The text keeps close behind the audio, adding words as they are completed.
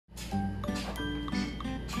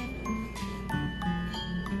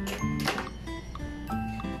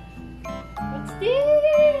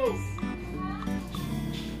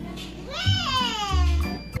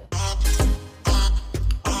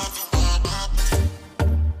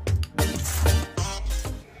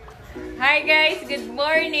Hi guys! Good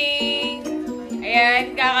morning!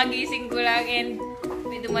 Ayan, kakagising ko lang and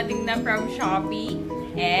may dumating na from Shopee.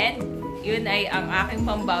 And yun ay ang aking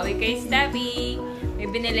pambawi kay Steffi. May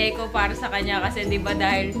binili ko para sa kanya kasi diba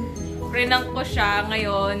dahil prinank ko siya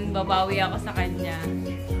ngayon, babawi ako sa kanya.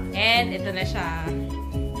 And ito na siya.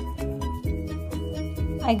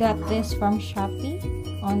 I got this from Shopee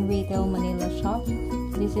on Retail Manila Shop.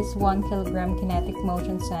 This is 1 kilogram Kinetic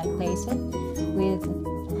motion sand playset with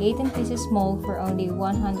 18 pieces mold for only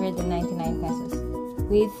 199 pesos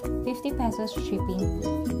with 50 pesos shipping.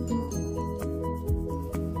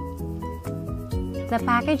 The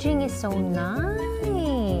packaging is so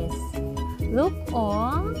nice. Look,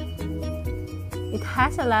 oh, it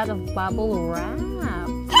has a lot of bubble wrap.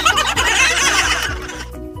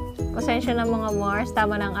 Pasensya na mga Mars,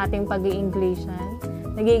 tama na ang ating pag-i-Englishan.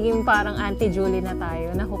 Nagiging parang Auntie Julie na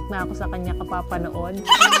tayo. Nahook na ako sa kanya kapapanood.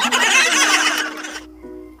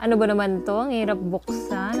 Ano ba naman to? Ang hirap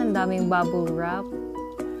buksan. Ang daming bubble wrap.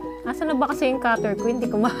 Nasaan na ba kasi yung cutter ko? Hindi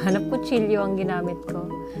ko mahanap. Kutsilyo ang ginamit ko.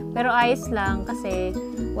 Pero ayos lang kasi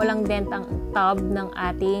walang dent ang tub ng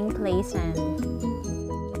ating clay sand.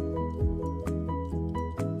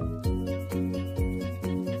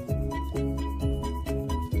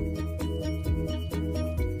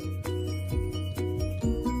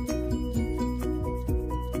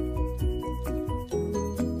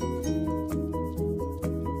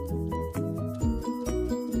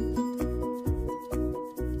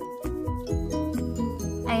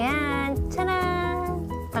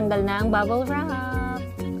 Tanggal na ang bubble wrap.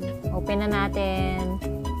 Open na natin.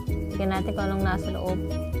 Tignan natin kung anong nasa loob.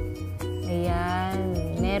 Ayan.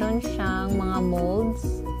 Meron siyang mga molds.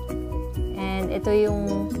 And ito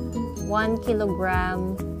yung 1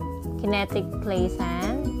 kilogram Kinetic clay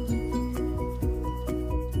sand.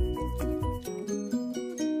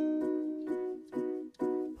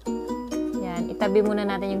 Ayan. Itabi muna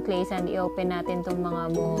natin yung clay sand. I-open natin itong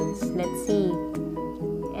mga molds. Let's see.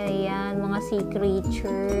 Ayan, mga sea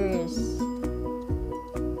creatures.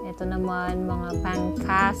 Ito naman, mga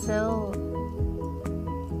castle.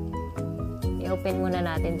 I-open muna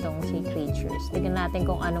natin tong sea creatures. Tignan natin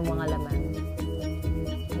kung anong mga laman.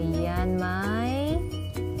 Ayan, may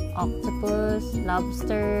octopus,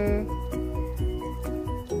 lobster,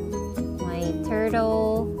 may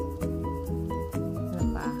turtle, ano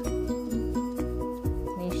pa?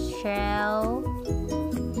 May shell,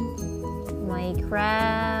 may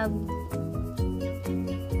crab,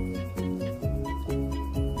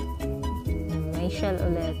 may shell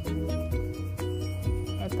ulit.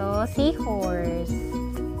 Ito, seahorse.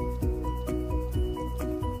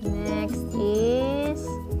 Next is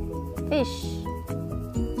fish.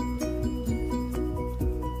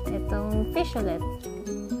 Itong fish ulit.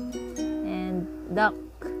 And duck.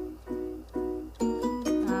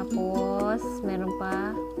 Tapos, meron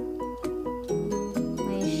pa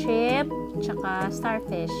may ship, tsaka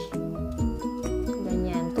starfish.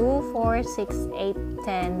 Ganyan. 2, 4, 6, 8,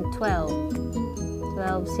 10, 12.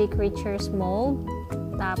 12 sea creatures mold.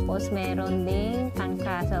 Tapos, meron ding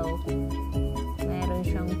castle. Meron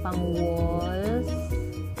siyang pang walls.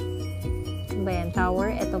 Ano ba yan? Tower.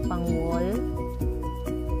 Ito pang wall.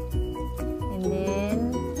 And then,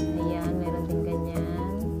 ayan. Meron din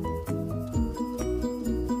ganyan.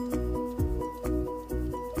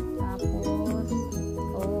 Tapos,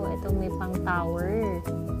 oh, ito may pang tower.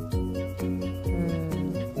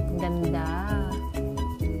 Ganda.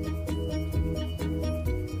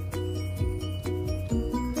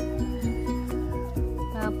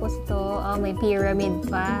 Tapos ito, oh, may pyramid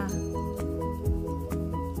pa.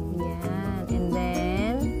 Yan. And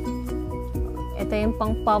then, ito yung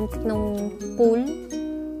pang-pump ng pool.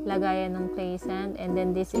 Lagayan ng clay sand. And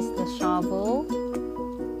then, this is the shovel.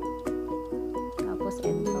 Tapos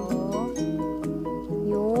ito,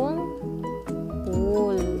 yung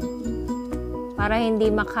pool. Para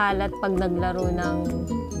hindi makalat pag naglaro ng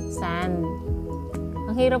sand.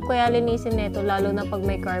 Ang hirap kaya linisin nito, lalo na pag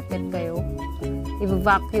may carpet kayo.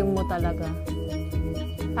 I-vacuum mo talaga.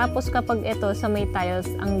 Tapos kapag ito sa may tiles,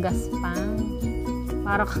 ang gaspang.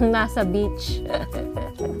 Para kang nasa beach.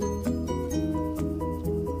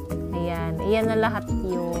 Ayan. Ayan na lahat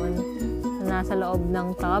yun. Nasa loob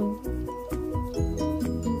ng tub.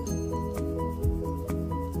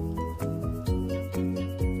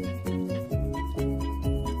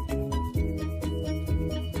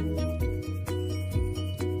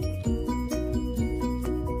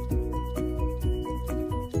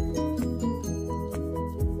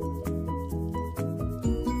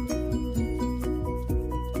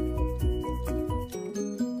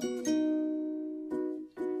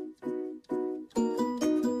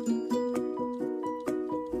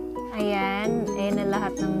 Ayan na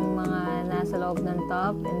lahat ng mga nasa loob ng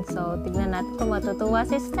top. And so, tignan natin kung matutuwa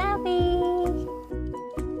si Steffi.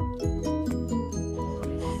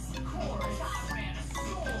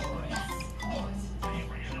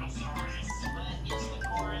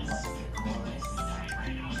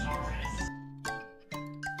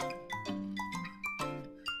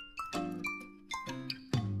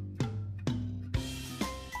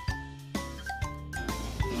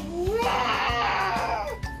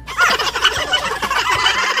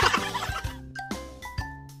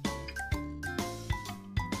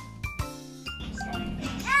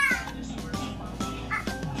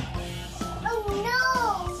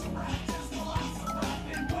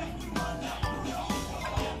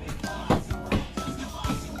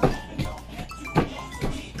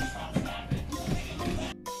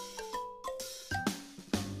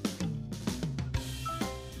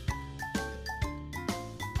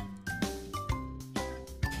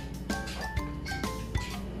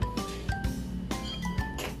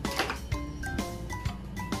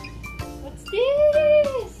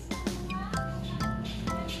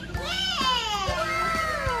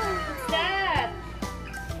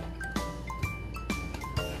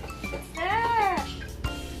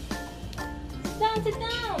 Sit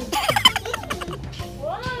down.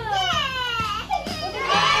 Wow.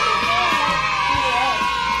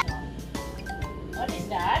 What is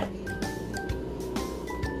that?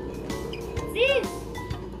 What's this?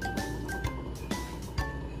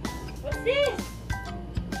 What's this?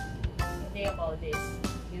 What do you call this?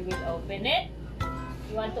 You will open it?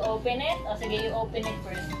 You want to open it? O sige, you open it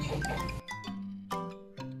first.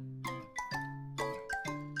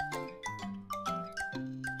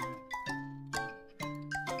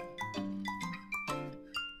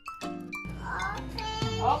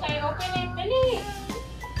 Okay, open it. Dali.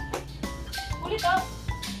 Pull it up.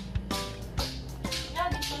 Now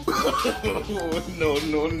this one. No.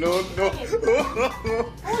 Pull it.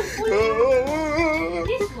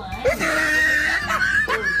 This one.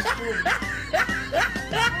 Pull.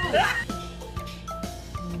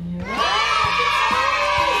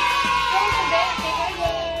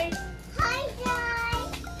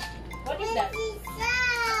 What is that?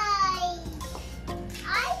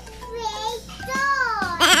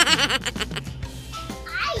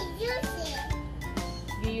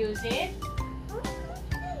 You use it?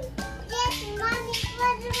 Yes, mommy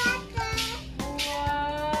was water.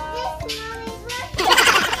 Wow. Yes, mommy was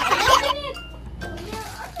Open it. You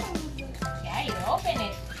open it. Yeah, you open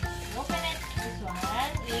it. You open it. This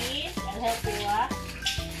one is, I'll help you.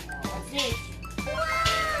 What's this?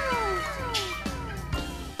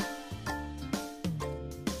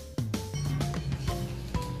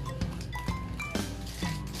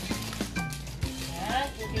 Yeah,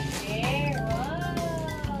 put it there.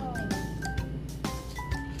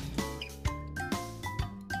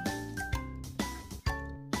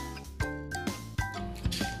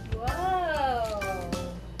 Wow.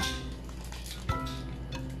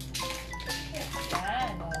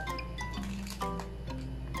 Yan, oh.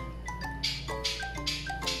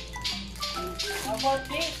 How about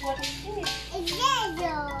this? What is this? It's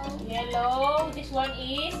yellow. Yellow. This one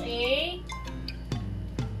is a...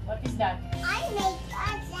 What is that? I make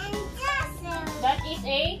us and dresses. That is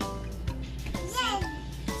a Yes,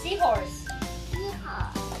 seahorse.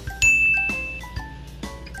 yeah.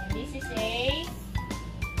 And this is a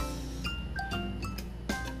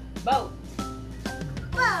boat.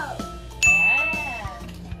 Bow. Yeah.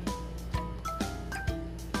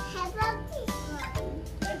 How about this one?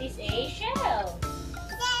 That is a shell.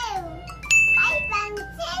 So, I found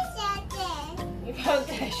treasure. We found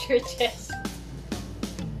treasure chest.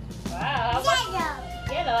 Wow. How about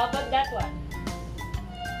Yellow. yellow? How about that one?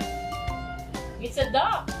 It's a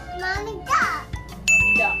duck. Mommy duck.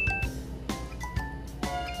 Mommy duck.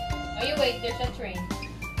 Oh, you wait. There's a train.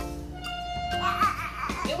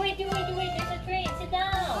 You wait. There's a train. Sit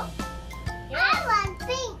down. I Yeah. want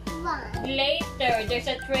pink one. Later, there's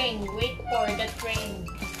a train. Wait for the train.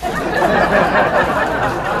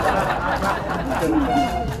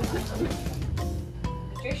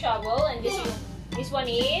 Put your shovel, and this one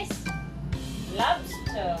is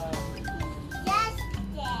lobster. Just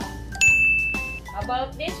there. How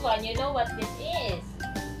about this one? You know what this is?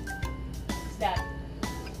 What's that?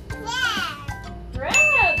 Yeah.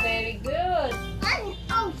 Crab. Very good. On the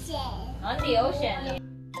ocean. On the ocean.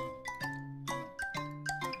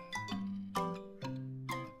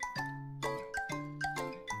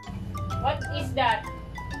 What is that?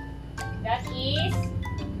 That is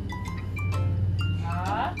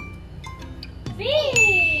a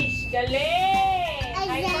fish. Galing.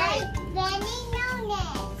 High five. Very known.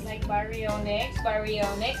 Like baryonyx.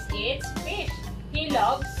 Baryonyx eats fish. He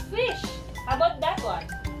loves fish. How about that one?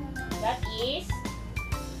 That is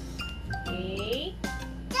a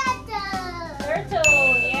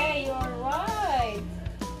turtle. Yeah, you're right.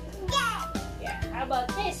 Yeah. How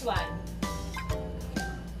about this one?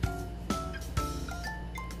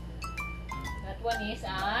 That one is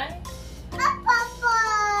an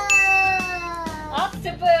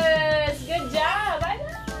octopus. Good job. High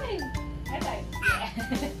five. High five. Yeah.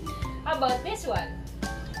 How about this one?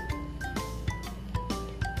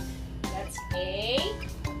 That's a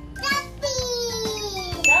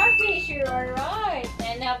starfish. You are right.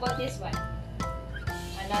 And how about this one?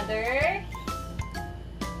 Another.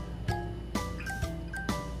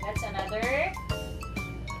 That's another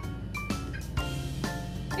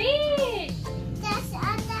fish.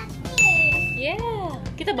 Yeah.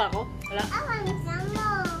 Kita ba ako? Wala.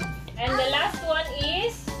 And the last one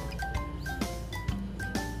is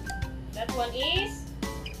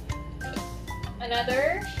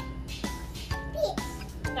another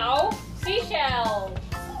no seashell.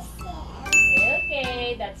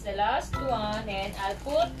 Okay, that's the last one, and I'll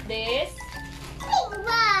put this.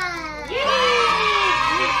 Yay!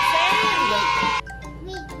 With sand.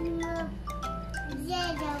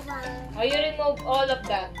 Oh, you remove all of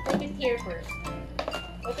that. Put it here first.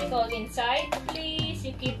 Put it all inside, please.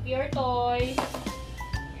 You keep your toys.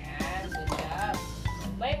 Yeah, good job.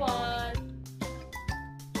 One by one.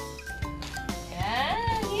 Yeah,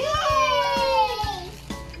 yay!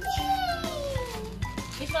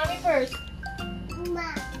 Kiss mommy first.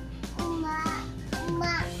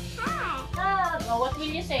 Oh, what will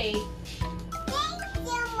you say? Thank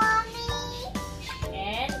you, Mommy.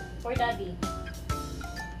 And for Daddy.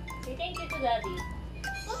 Say thank you to Daddy.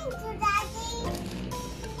 Thank you, Daddy.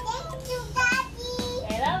 Thank you, Daddy.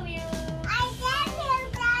 I love you. I love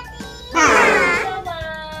you, Daddy. Thank you so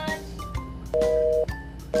much.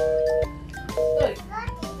 Uy,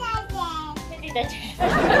 hindi Daddy.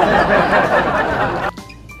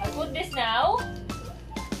 I'll put this now.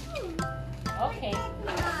 Okay.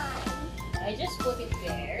 I just put it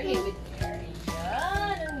there. Leave it there.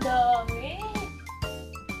 Yan. Ang dami.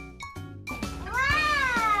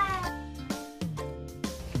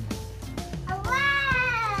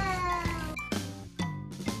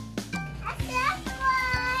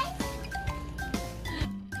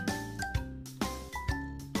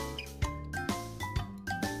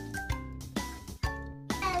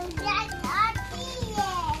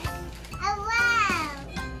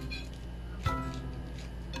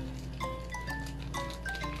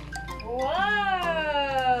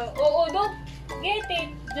 Wow! Oh, don't get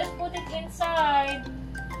it. Just put it inside.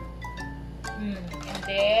 And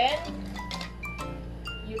then,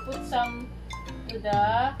 you put some to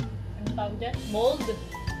the, ano tawag dyan? Mold.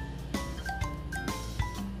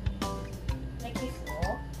 Like this,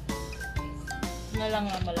 oh. Ito na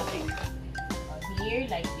lang ang malaki. Here,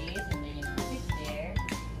 like this, and then you put it there.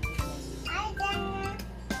 How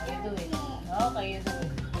you do it? Okay, you do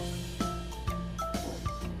it.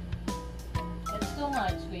 That's too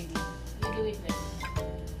much, baby. You do it like this.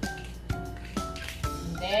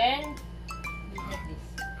 And then, like this.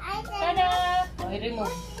 Ta-da! Oh,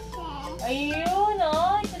 remove. Ayun,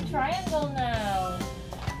 oh, it's a triangle now.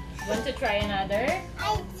 Want to try another?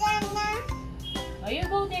 Oh, you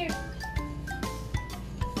go there.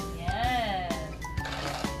 Yeah.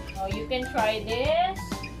 Oh, you can try this.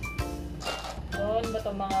 Doon ba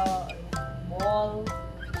itong mga ball?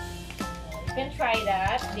 You can try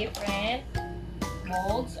that. Different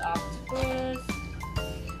molds, octopus,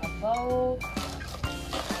 a boat.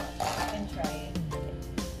 You can try it.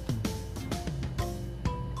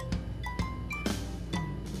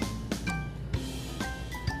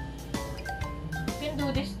 You can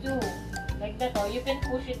do this too. Like that, oh. You can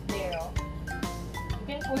push it there, oh. You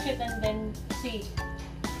can push it and then see.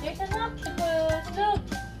 There's an octopus. Look.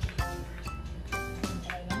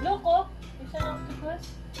 Look, oh. There's an octopus.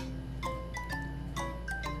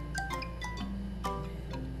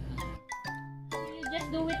 You just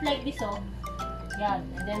do it like this, oh. Yan.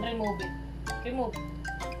 And then remove it. Remove.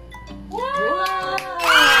 Wow!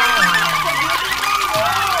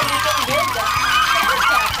 Wow! You can build that.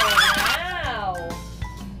 Wow!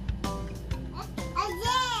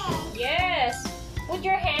 Yes! Put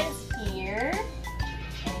your hands here.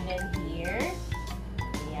 And then here.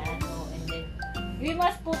 Ayan, oh. And then, you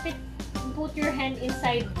must put your hand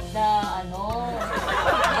inside the,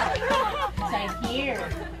 inside here.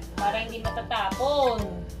 Para hindi matatapon.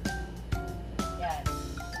 Yan.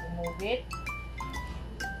 Remove it.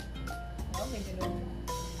 Oh, may ganun.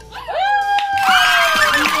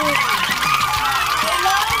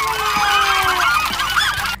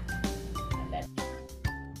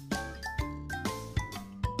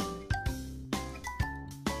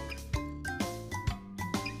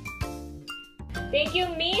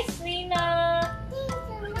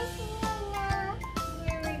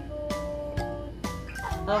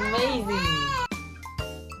 Amazing!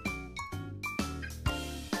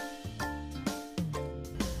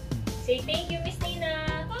 Say thank you, Miss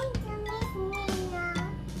Nina. Thank you, Miss Nina.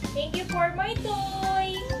 Thank you for my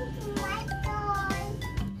toy. Thank you, my toy.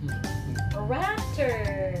 A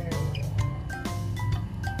raptor.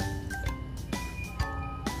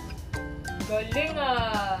 Galing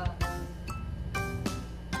ah.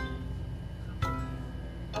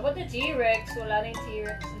 How about the T-Rex? Wala na yung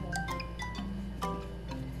T-Rex mo.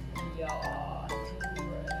 Yeah,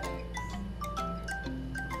 T-Rex.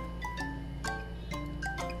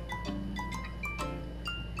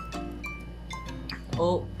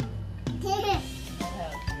 Oh.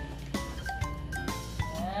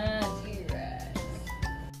 Ah, T-Rex.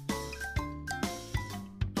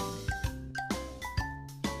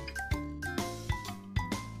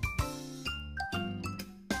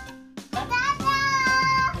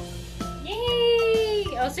 Yay!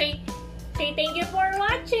 Oh, say thank you for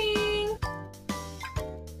watching.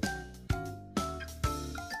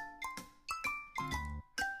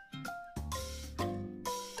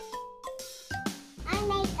 I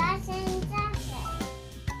make us in chocolate.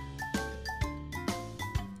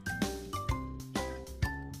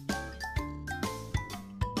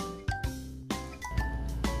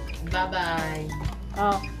 Bye-bye.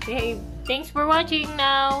 Oh, say thanks for watching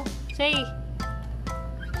now. Say.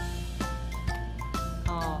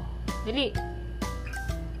 Oh, dali.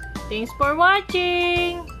 Thanks for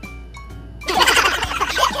watching.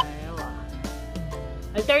 Ayaw.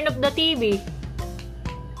 I'll turn off the TV.